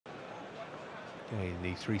Okay,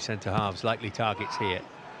 the three centre-halves likely targets here.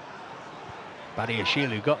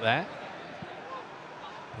 Badiashile got there.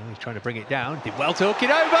 Oh, he's trying to bring it down. Did well to hook it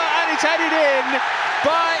over, and it's headed in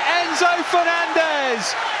by Enzo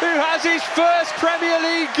Fernández, who has his first Premier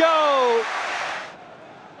League goal.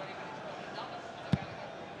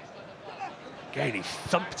 Again, he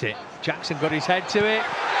thumped it. Jackson got his head to it.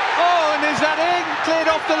 Oh, and is that in? Cleared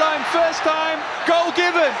off the line first time. Goal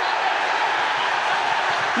given.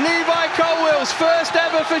 Levi Colwill's first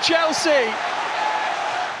ever for Chelsea.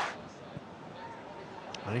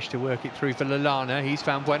 Managed to work it through for Lallana. He's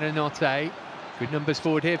found Buonanotte. Good numbers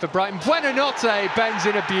forward here for Brighton. Buonanotte bends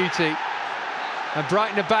in a beauty. And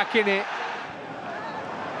Brighton are back in it.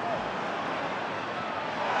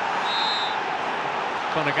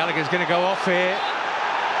 Conor Gallagher's going to go off here.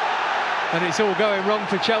 And it's all going wrong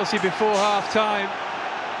for Chelsea before half-time.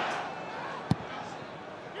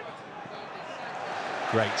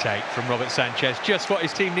 Great take from Robert Sanchez, just what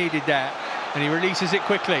his team needed there. And he releases it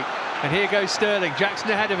quickly. And here goes Sterling,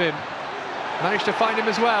 Jackson ahead of him. Managed to find him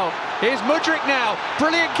as well. Here's Mudryk now,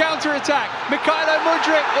 brilliant counter-attack. Mykhailo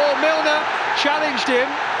Mudryk, or Milner, challenged him.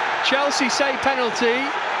 Chelsea say penalty.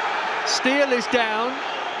 Steele is down.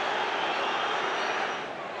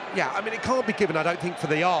 Yeah, I mean, it can't be given, I don't think, for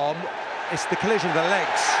the arm. It's the collision of the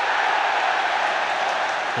legs.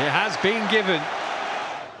 It has been given.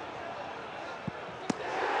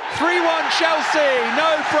 3-1 Chelsea,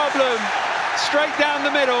 no problem. Straight down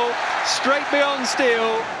the middle, straight beyond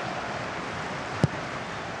Steele.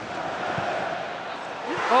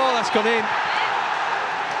 Oh, that's gone in.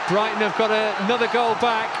 Brighton have got another goal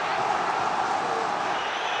back.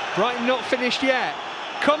 Brighton not finished yet.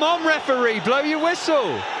 Come on, referee, blow your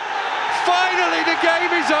whistle. Finally, the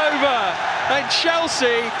game is over. And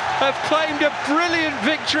Chelsea have claimed a brilliant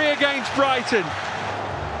victory against Brighton.